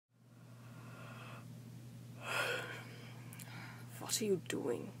What are you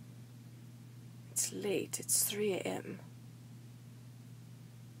doing? It's late. It's 3 a.m.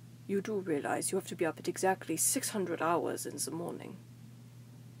 You do realize you have to be up at exactly 600 hours in the morning.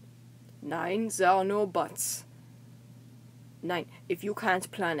 9, there are no buts. 9, if you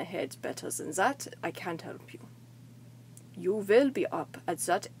can't plan ahead better than that, I can't help you. You will be up at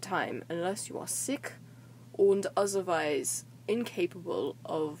that time unless you are sick and otherwise incapable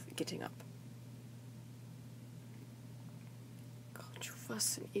of getting up. God, you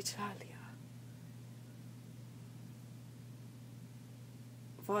was in Italia.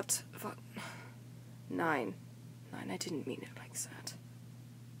 What? 9, I didn't mean it like that.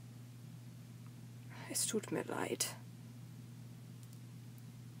 Es tut mir leid.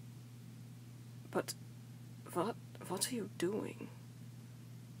 But, what are you doing?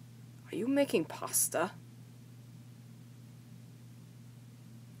 Are you making pasta?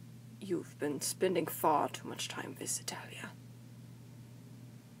 You've been spending far too much time with Hetalia.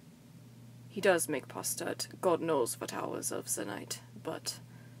 He does make pasta at God knows what hours of the night, but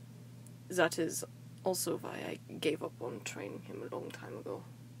that is also why I gave up on training him a long time ago.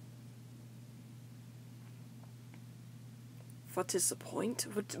 What is the point?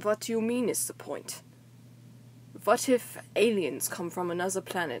 What do you mean is the point? What if aliens come from another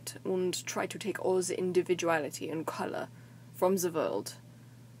planet and try to take all the individuality and color from the world?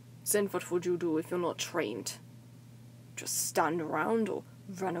 Then what would you do if you're not trained? Just stand around or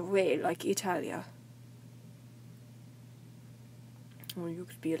run away like Hetalia? Or you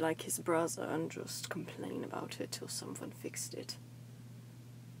could be like his brother and just complain about it till someone fixed it.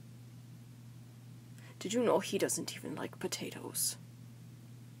 Did you know he doesn't even like potatoes?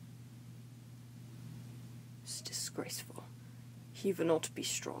 It's disgraceful. He will not be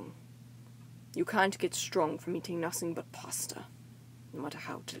strong. You can't get strong from eating nothing but pasta, no matter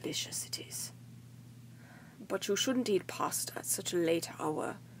how delicious it is. But you shouldn't eat pasta at such a late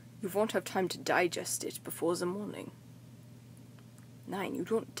hour. You won't have time to digest it before the morning. 9, you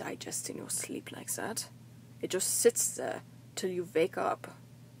don't digest in your sleep like that. It just sits there till you wake up.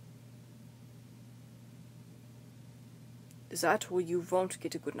 That or you won't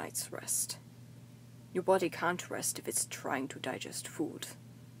get a good night's rest. Your body can't rest if it's trying to digest food.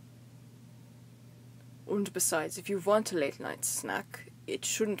 And besides, if you want a late night snack, it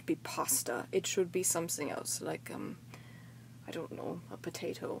shouldn't be pasta. It should be something else, like, I don't know, a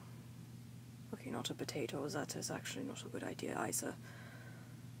potato. Okay, not a potato, that is actually not a good idea either.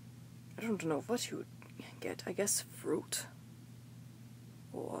 I don't know what you would get. I guess fruit.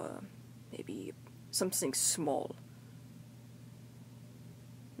 Or maybe something small.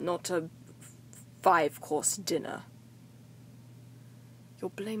 Not a 5-course dinner. You're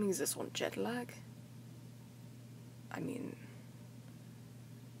blaming this on jet lag? I mean,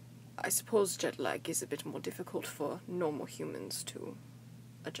 I suppose jet lag is a bit more difficult for normal humans to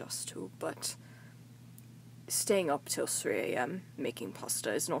adjust to, but staying up till 3 a.m. making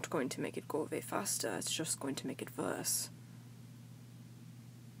pasta is not going to make it go away faster, it's just going to make it worse.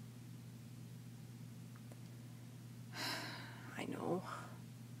 I know.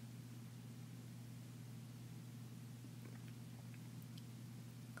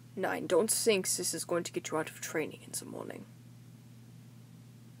 Nine, don't think this is going to get you out of training in the morning.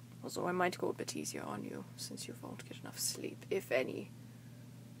 Although I might go a bit easier on you, since you won't get enough sleep, if any.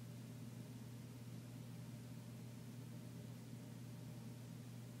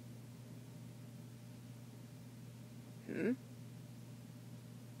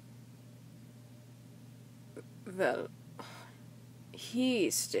 Well, he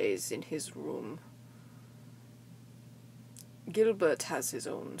stays in his room. Gilbert has his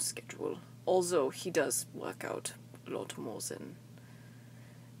own schedule, although he does work out a lot more than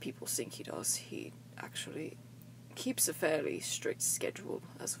people think he does. He actually keeps a fairly strict schedule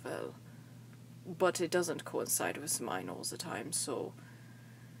as well, but it doesn't coincide with mine all the time, so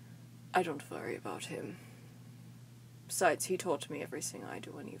I don't worry about him. Besides, he taught me everything I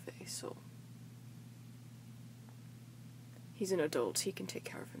do anyway, so he's an adult, he can take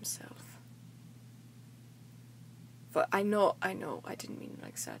care of himself. But I know, I didn't mean it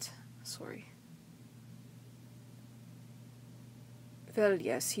like that. Sorry. Well,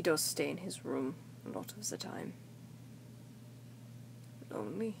 yes, he does stay in his room a lot of the time.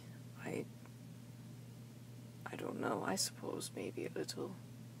 Lonely? I don't know, I suppose maybe a little.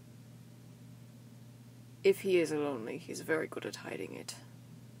 If he is lonely, he's very good at hiding it.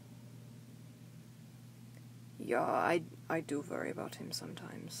 Yeah, I do worry about him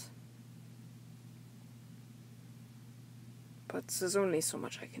sometimes. But there's only so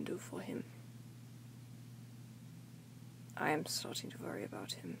much I can do for him. I am starting to worry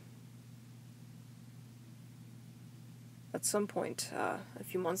about him. At some point, a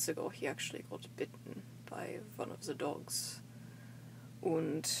few months ago, he actually got bitten by one of the dogs.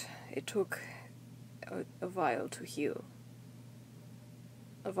 And it took a while to heal.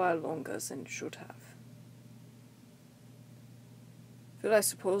 A while longer than it should have. Well, I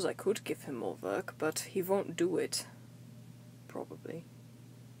suppose I could give him more work, but he won't do it. Probably.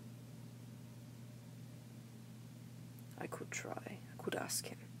 I could try. I could ask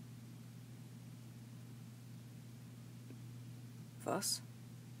him. Was?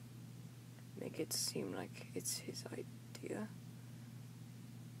 Make it seem like it's his idea.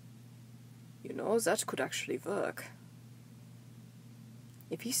 You know, that could actually work.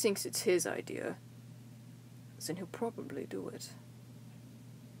 If he thinks it's his idea, then he'll probably do it.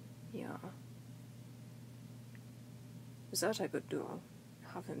 Yeah. That I could do.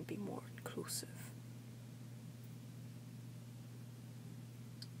 Have him be more inclusive.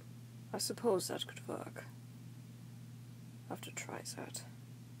 I suppose that could work. Have to try that.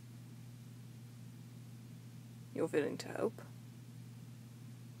 You're willing to help?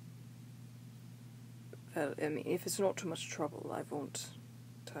 Well, I mean, if it's not too much trouble, I won't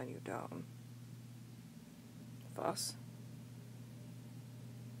turn you down. Was?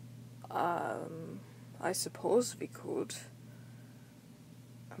 I suppose we could.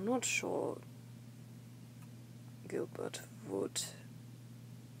 I'm not sure Gilbert would.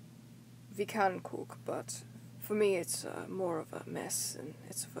 We can cook, but for me it's more of a mess and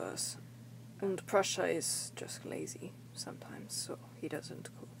it's worse. And Prussia is just lazy sometimes, so he doesn't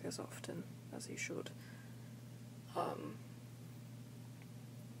cook as often as he should.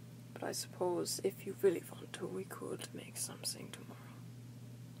 But I suppose if you really want to, we could make something tomorrow.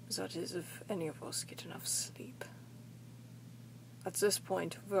 That is, if any of us get enough sleep. At this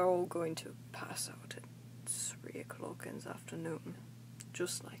point, we're all going to pass out at 3 o'clock in the afternoon,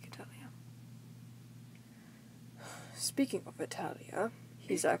 just like Hetalia. Speaking of Hetalia,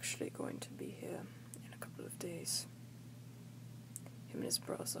 he's actually going to be here in a couple of days. Him and his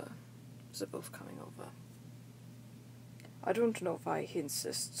brother, they're both coming over. I don't know why he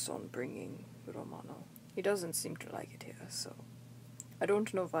insists on bringing Romano. He doesn't seem to like it here, so I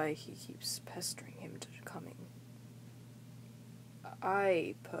don't know why he keeps pestering him to coming.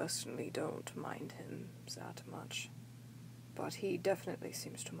 I personally don't mind him that much, but he definitely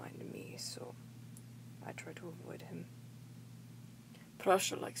seems to mind me, so I try to avoid him.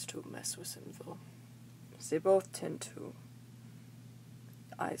 Prussia likes to mess with him, though. They both tend to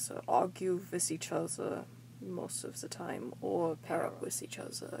either argue with each other most of the time, or pair up with each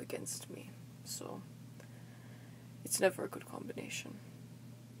other against me, so it's never a good combination.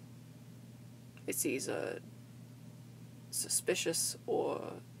 It's either suspicious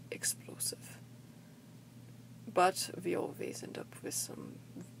or explosive. But we always end up with some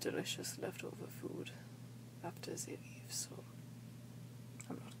delicious leftover food after they leave, so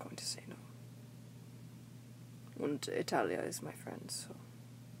I'm not going to say no. And Hetalia is my friend, so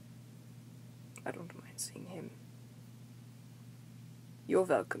I don't mind seeing him. You're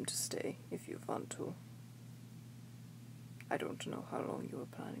welcome to stay if you want to. I don't know how long you were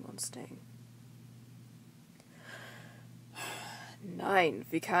planning on staying. 9.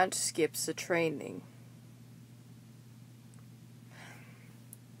 We can't skip the training.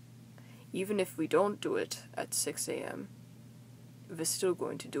 Even if we don't do it at 6 a.m., we're still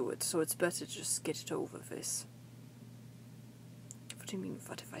going to do it, so it's better to just get it over with. What do you mean,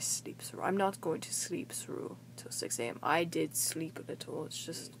 what if I sleep through? I'm not going to sleep through till 6 a.m. I did sleep a little, it's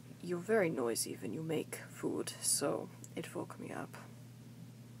just, you're very noisy when you make food, so it woke me up.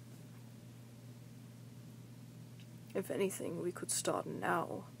 If anything, we could start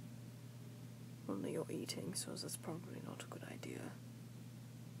now. Only you're eating, so that's probably not a good idea.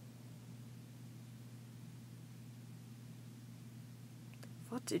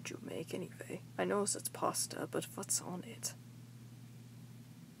 What did you make anyway? I know that's pasta, but what's on it?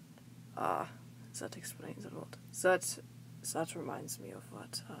 Ah, that explains a lot. That reminds me of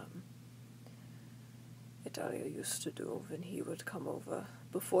what Hetalia used to do when he would come over,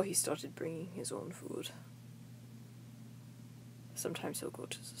 before he started bringing his own food. Sometimes he'll go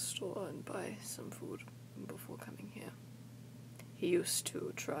to the store and buy some food before coming here. He used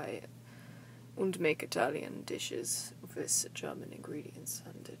to try and make Italian dishes with German ingredients,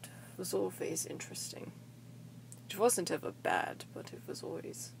 and it was always interesting. It wasn't ever bad, but it was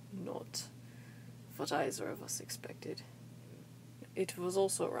always not what either of us expected. It was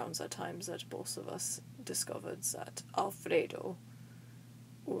also around that time that both of us discovered that Alfredo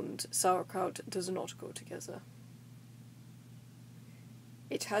and sauerkraut does not go together.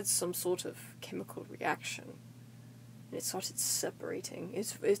 It had some sort of chemical reaction, and it started separating.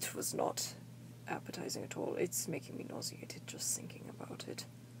 It was not appetizing at all. It's making me nauseated just thinking about it.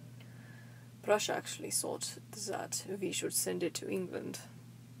 Prussia actually thought that we should send it to England,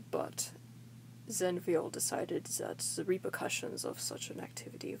 but then we all decided that the repercussions of such an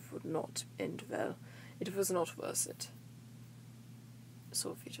activity would not end well. It was not worth it.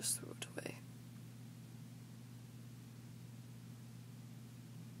 So we just threw it away.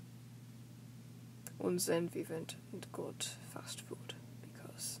 And then we went and got fast food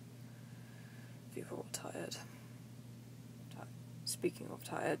because we were all tired. Speaking of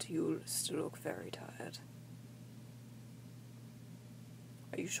tired, you still look very tired.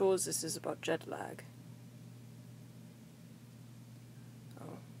 Are you sure this is about jet lag?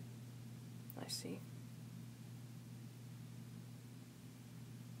 Oh, I see.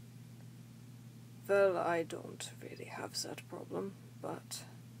 Well, I don't really have that problem, but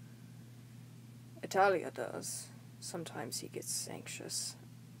Hetalia does. Sometimes he gets anxious,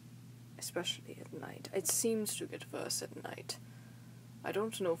 especially at night. It seems to get worse at night. I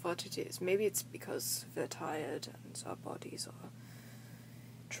don't know what it is. Maybe it's because we're tired and our bodies are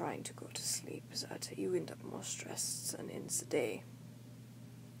trying to go to sleep, that you end up more stressed than in the day.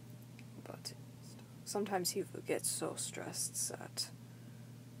 But sometimes he will get so stressed that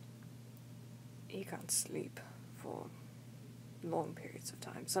he can't sleep for long periods of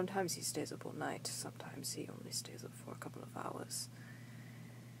time. Sometimes he stays up all night, sometimes he only stays up for a couple of hours.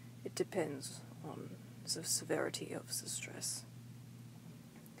 It depends on the severity of the stress.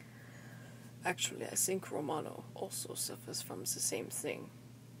 Actually, I think Romano also suffers from the same thing.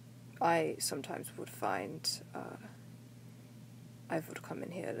 I sometimes would find I would come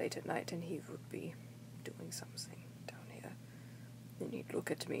in here late at night and he would be doing something down here. Then he'd look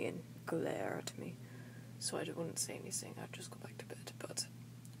at me and glare at me. So I wouldn't say anything, I'd just go back to bed. But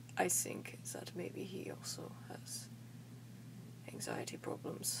I think that maybe he also has anxiety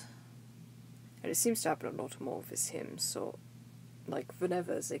problems. And it seems to happen a lot more with him, so, like,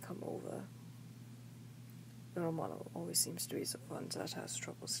 whenever they come over, Romano always seems to be the one that has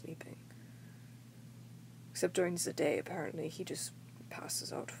trouble sleeping. Except during the day, apparently, he just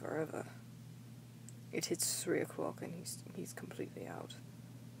passes out forever. It hits 3 o'clock and he's completely out.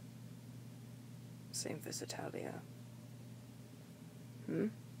 Same with Hetalia.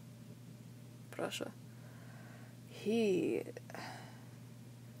 Prussia.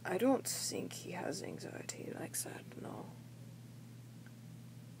 I don't think he has anxiety like that, no.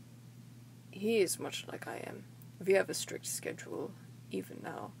 He is much like I am. We have a strict schedule, even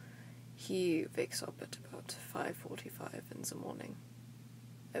now. He wakes up at about 5:45 in the morning,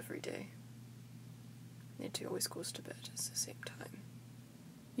 every day. And he always goes to bed at the same time.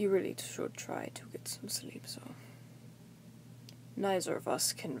 You really should try to get some sleep, so. Neither of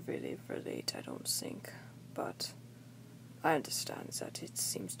us can really relate, I don't think, but I understand that it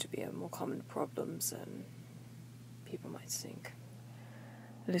seems to be a more common problem than people might think.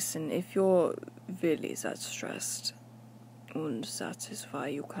 Listen, if you're really that stressed, and that is why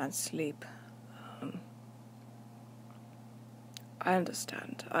you can't sleep, I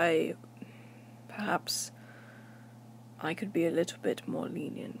understand. Perhaps I could be a little bit more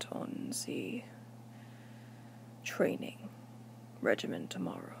lenient on the training regimen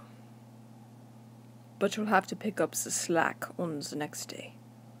tomorrow. But you'll have to pick up the slack on the next day.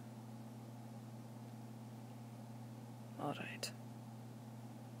 Alright.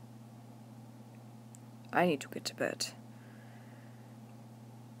 I need to get to bed.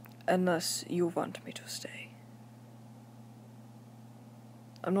 Unless you want me to stay.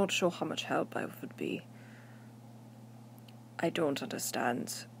 I'm not sure how much help I would be. I don't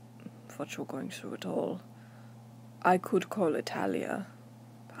understand what you're going through at all. I could call Hetalia.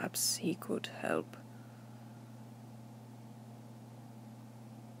 Perhaps he could help.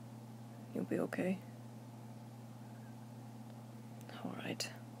 You'll be okay?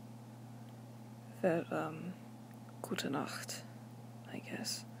 Alright. Well, gute Nacht, I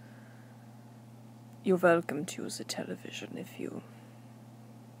guess. You're welcome to use the television if you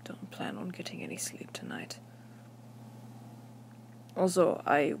don't plan on getting any sleep tonight. Although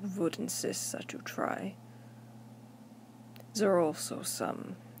I would insist that you try. There are also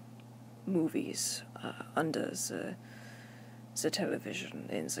some movies under the television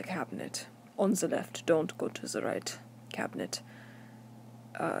in the cabinet. On the left, don't go to the right cabinet.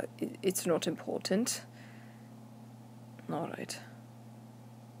 It's not important. Alright.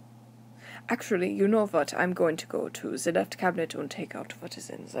 Actually, you know what? I'm going to go to the left cabinet and take out what is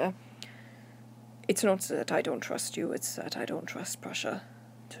in there. It's not that I don't trust you, it's that I don't trust Prussia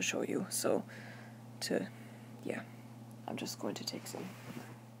to show you, so, yeah. I'm just going to take some.